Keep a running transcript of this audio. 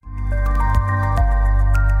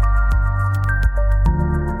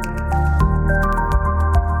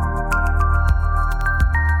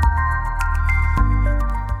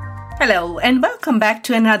Hello, and welcome back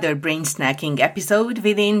to another Brainsnacking episode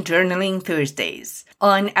within Journaling Thursdays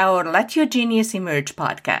on our Let Your Genius Emerge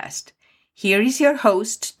podcast. Here is your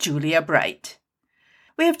host, Julia Bright.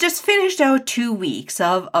 We have just finished our 2 weeks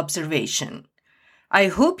of observation. I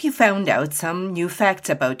hope you found out some new facts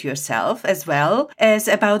about yourself as well as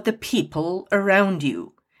about the people around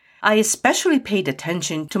you. I especially paid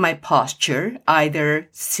attention to my posture, either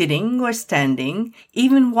sitting or standing.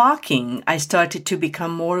 Even walking, I started to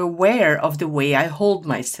become more aware of the way I hold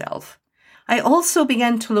myself. I also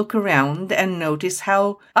began to look around and notice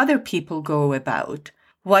how other people go about,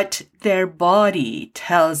 what their body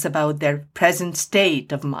tells about their present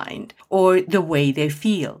state of mind or the way they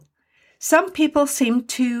feel. Some people seem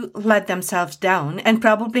to let themselves down and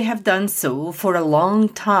probably have done so for a long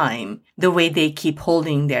time, the way they keep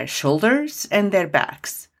holding their shoulders and their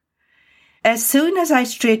backs. As soon as I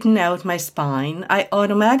straighten out my spine, I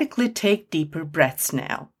automatically take deeper breaths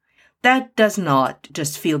now. That does not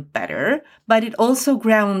just feel better, but it also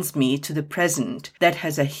grounds me to the present that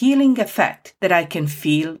has a healing effect that I can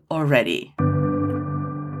feel already.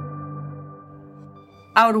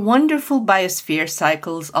 Our wonderful biosphere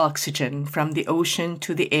cycles oxygen from the ocean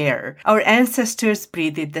to the air. Our ancestors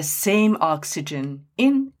breathed the same oxygen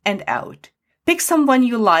in and out. Pick someone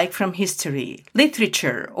you like from history,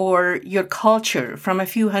 literature, or your culture from a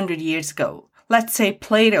few hundred years ago. Let's say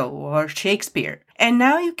Plato or Shakespeare. And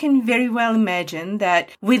now you can very well imagine that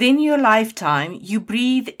within your lifetime, you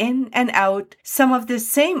breathe in and out some of the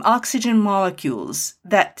same oxygen molecules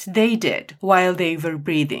that they did while they were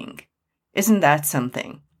breathing. Isn't that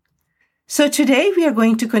something? So today we are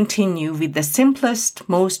going to continue with the simplest,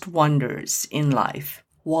 most wonders in life.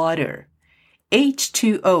 Water.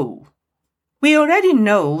 H2O. We already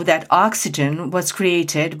know that oxygen was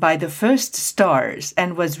created by the first stars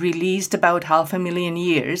and was released about 500,000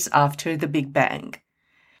 years after the Big Bang.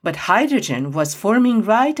 But hydrogen was forming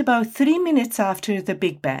right about 3 minutes after the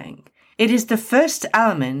Big Bang. It is the first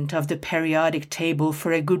element of the periodic table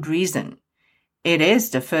for a good reason. It is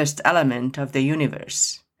the first element of the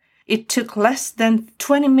universe. It took less than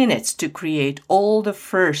 20 minutes to create all the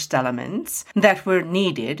first elements that were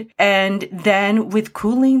needed, and then with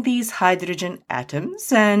cooling these hydrogen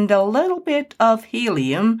atoms and a little bit of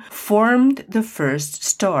helium formed the first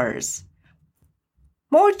stars.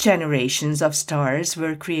 More generations of stars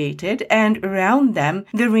were created, and around them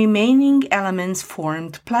the remaining elements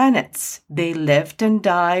formed planets. They lived and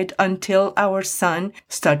died until our sun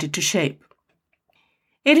started to shape.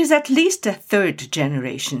 It is at least a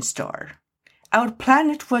third-generation star. Our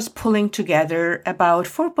planet was pulling together about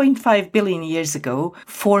 4.5 billion years ago,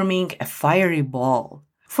 forming a fiery ball.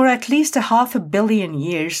 For at least 500 million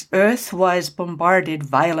years, Earth was bombarded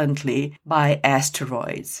violently by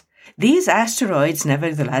asteroids. These asteroids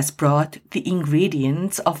nevertheless brought the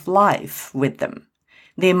ingredients of life with them.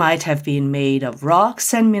 They might have been made of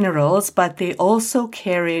rocks and minerals, but they also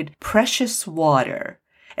carried precious water.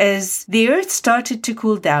 As the Earth started to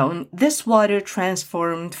cool down, this water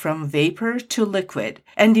transformed from vapor to liquid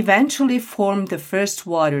and eventually formed the first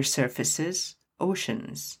water surfaces,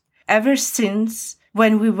 oceans. Ever since,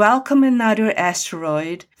 when we welcome another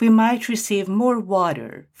asteroid, we might receive more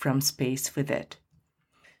water from space with it.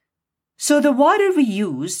 So the water we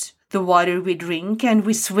use, the water we drink and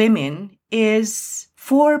we swim in, is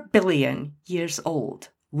 4 billion years old.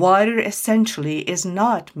 Water essentially is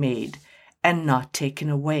not made and not taken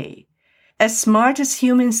away. As smart as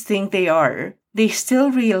humans think they are, they still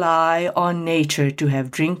rely on nature to have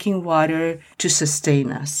drinking water to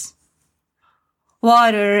sustain us.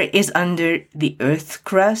 Water is under the earth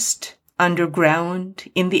crust, underground,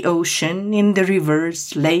 in the ocean, in the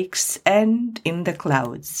rivers, lakes, and in the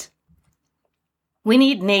clouds. We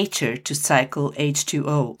need nature to cycle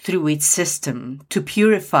H2O through its system to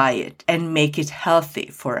purify it and make it healthy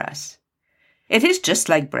for us. It is just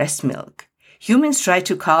like breast milk. Humans try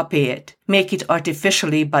to copy it, make it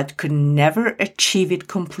artificially, but could never achieve it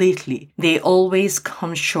completely. They always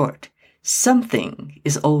come short. Something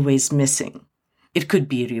is always missing. It could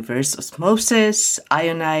be reverse osmosis,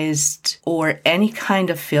 ionized, or any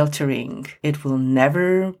kind of filtering. It will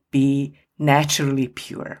never be naturally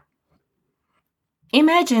pure.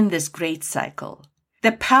 Imagine this great cycle.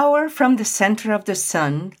 The power from the center of the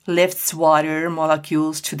sun lifts water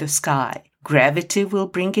molecules to the sky. Gravity will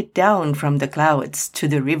bring it down from the clouds to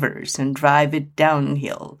the rivers and drive it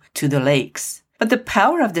downhill to the lakes. But the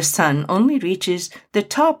power of the sun only reaches the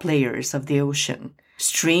top layers of the ocean.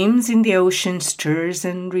 Streams in the ocean stirs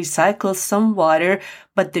and recycles some water,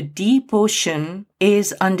 but the deep ocean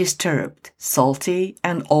is undisturbed, salty,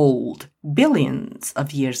 and old, billions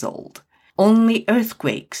of years old. Only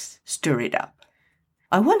earthquakes stir it up.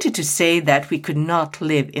 I wanted to say that we could not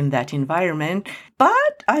live in that environment,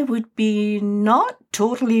 but I would be not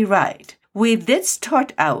totally right. We did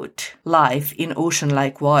start out life in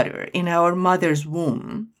ocean-like water in our mother's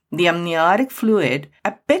womb. The amniotic fluid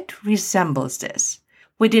a bit resembles this.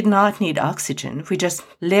 We did not need oxygen. We just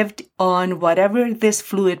lived on whatever this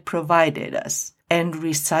fluid provided us and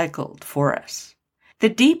recycled for us. The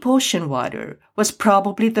deep ocean water was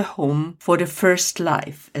probably the home for the first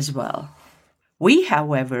life as well. We,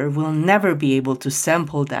 however, will never be able to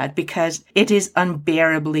sample that because it is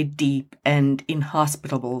unbearably deep and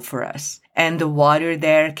inhospitable for us. And the water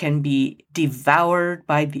there can be devoured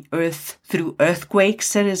by the earth through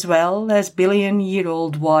earthquakes, as well as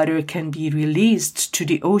billion-year-old water can be released to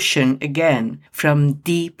the ocean again from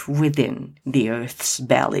deep within the earth's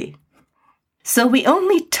belly. So we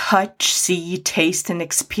only touch, see, taste, and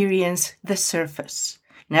experience the surface.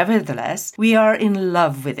 Nevertheless, we are in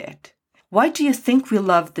love with it. Why do you think we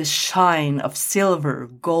love the shine of silver,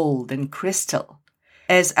 gold, and crystal?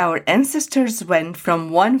 As our ancestors went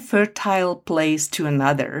from one fertile place to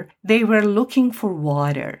another, they were looking for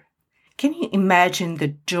water. Can you imagine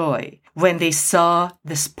the joy when they saw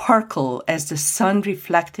the sparkle as the sun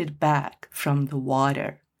reflected back from the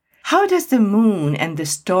water? How does the moon and the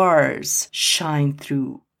stars shine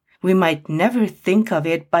through? We might never think of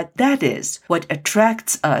it, but that is what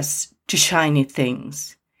attracts us to shiny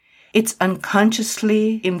things. It's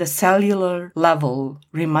unconsciously, in the cellular level,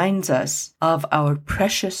 reminds us of our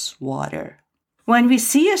precious water. When we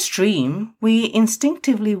see a stream, we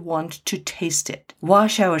instinctively want to taste it,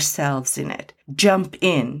 wash ourselves in it, jump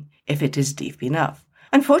in if it is deep enough.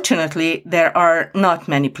 Unfortunately, there are not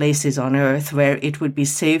many places on Earth where it would be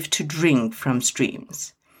safe to drink from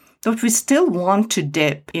streams. But we still want to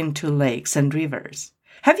dip into lakes and rivers.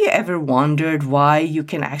 Have you ever wondered why you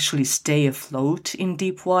can actually stay afloat in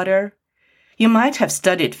deep water? You might have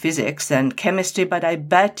studied physics and chemistry, but I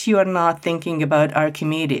bet you are not thinking about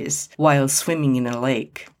Archimedes while swimming in a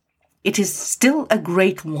lake. It is still a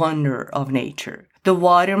great wonder of nature. The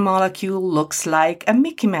water molecule looks like a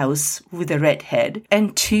Mickey Mouse with a red head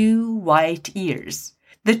and 2 white ears.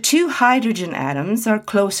 The 2 hydrogen atoms are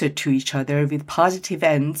closer to each other with positive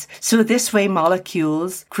ends, so this way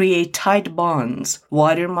molecules create tight bonds.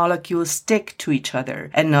 Water molecules stick to each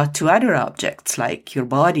other and not to other objects like your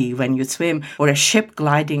body when you swim or a ship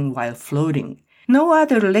gliding while floating. No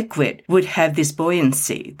other liquid would have this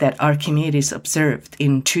buoyancy that Archimedes observed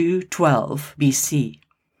in 212 BC.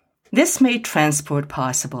 This made transport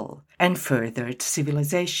possible and furthered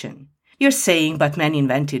civilization. You're saying, but man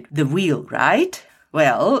invented the wheel, right?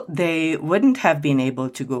 Well, they wouldn't have been able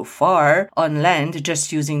to go far on land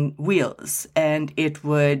just using wheels, and it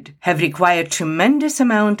would have required tremendous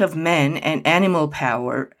amount of men and animal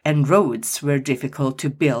power, and roads were difficult to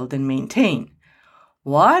build and maintain.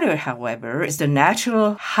 Water, however, is the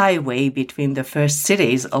natural highway between the first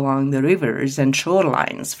cities along the rivers and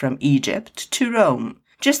shorelines from Egypt to Rome.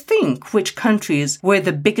 Just think which countries were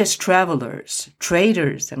the biggest travelers,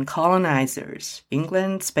 traders, and colonizers.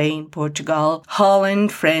 England, Spain, Portugal,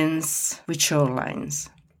 Holland, France, with shorelines.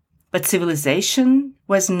 But civilization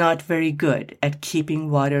was not very good at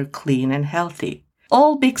keeping water clean and healthy.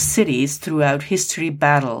 All big cities throughout history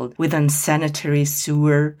battled with unsanitary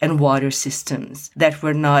sewer and water systems that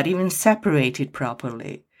were not even separated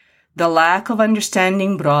properly. The lack of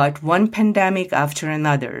understanding brought one pandemic after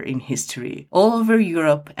another in history, all over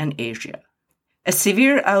Europe and Asia. A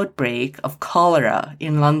severe outbreak of cholera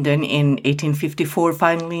in London in 1854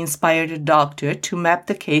 finally inspired a doctor to map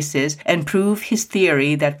the cases and prove his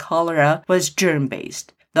theory that cholera was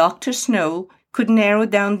germ-based. Dr. Snow could narrow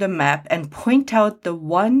down the map and point out the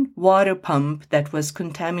one water pump that was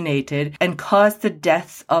contaminated and caused the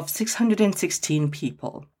death of 616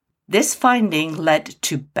 people. This finding led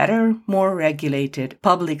to better, more regulated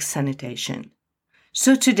public sanitation.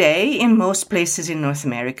 So today, in most places in North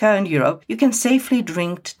America and Europe, you can safely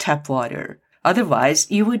drink tap water. Otherwise,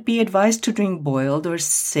 you would be advised to drink boiled or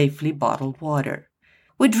safely bottled water.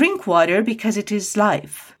 We drink water because it is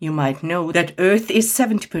life. You might know that Earth is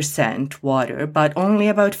 70% water, but only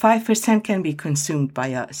about 5% can be consumed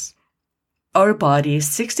by us. Our body is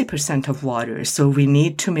 60% of water, so we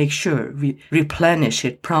need to make sure we replenish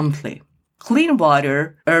it promptly. Clean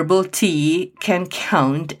water, herbal tea can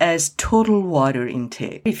count as total water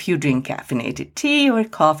intake. If you drink caffeinated tea or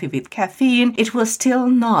coffee with caffeine, it will still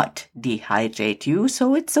not dehydrate you,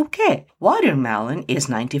 so it's okay. Watermelon is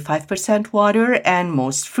 95% water and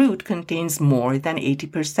most fruit contains more than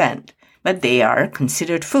 80%. But they are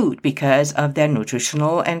considered food because of their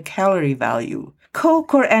nutritional and calorie value.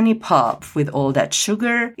 Coke or any pop with all that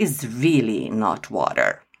sugar is really not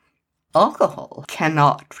water. Alcohol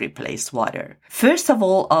cannot replace water. First of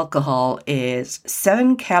all, alcohol is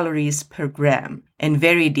 7 calories per gram and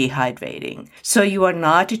very dehydrating, so you are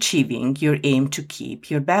not achieving your aim to keep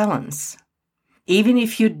your balance. Even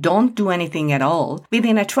if you don't do anything at all,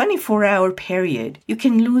 within a 24-hour period, you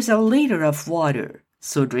can lose a liter of water,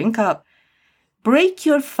 so drink up. Break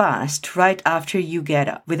your fast right after you get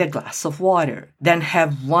up with a glass of water, then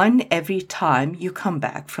have one every time you come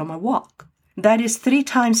back from a walk. That is 3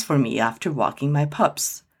 times for me after walking my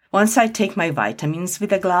pups. Once I take my vitamins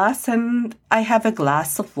with a glass, and I have a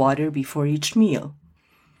glass of water before each meal.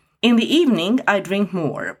 In the evening, I drink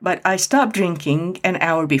more, but I stop drinking an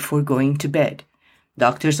hour before going to bed.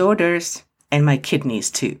 Doctor's orders, and my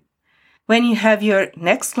kidneys too. When you have your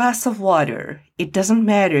next glass of water, it doesn't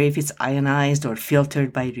matter if it's ionized or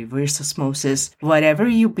filtered by reverse osmosis, whatever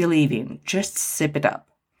you believe in, just sip it up.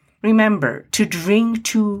 Remember to drink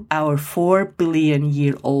to our 4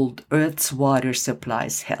 billion-year-old Earth's water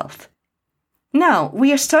supply's health. Now,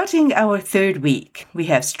 we are starting our 3rd week. We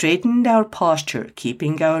have straightened our posture,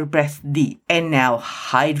 keeping our breath deep, and now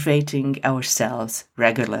hydrating ourselves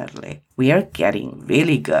regularly. We are getting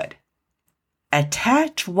really good.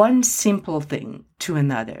 Attach one simple thing to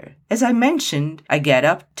another. As I mentioned, I get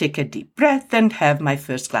up, take a deep breath, and have my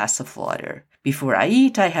first glass of water. Before I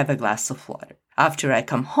eat, I have a glass of water. After I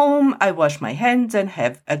come home, I wash my hands and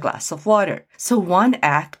have a glass of water. So one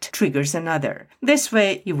act triggers another. This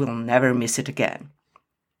way, you will never miss it again.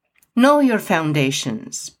 Know your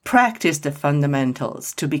foundations. Practice the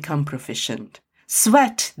fundamentals to become proficient.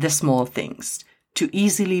 Sweat the small things to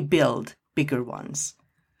easily build bigger ones.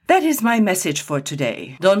 That is my message for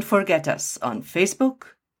today. Don't forget us on Facebook,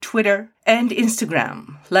 Twitter, and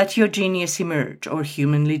Instagram. Let Your Genius Emerge, or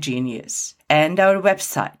Humanly Genius, and our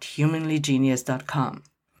website, humanlygenius.com.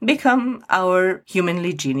 Become our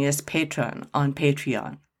Humanly Genius patron on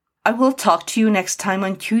Patreon. I will talk to you next time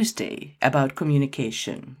on Tuesday about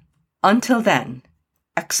communication. Until then,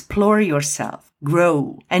 explore yourself,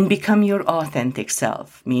 grow, and become your authentic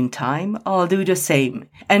self. Meantime, I'll do the same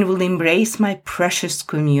and will embrace my precious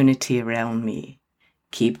community around me.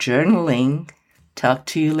 Keep journaling. Talk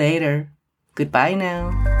to you later. Goodbye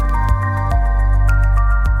now.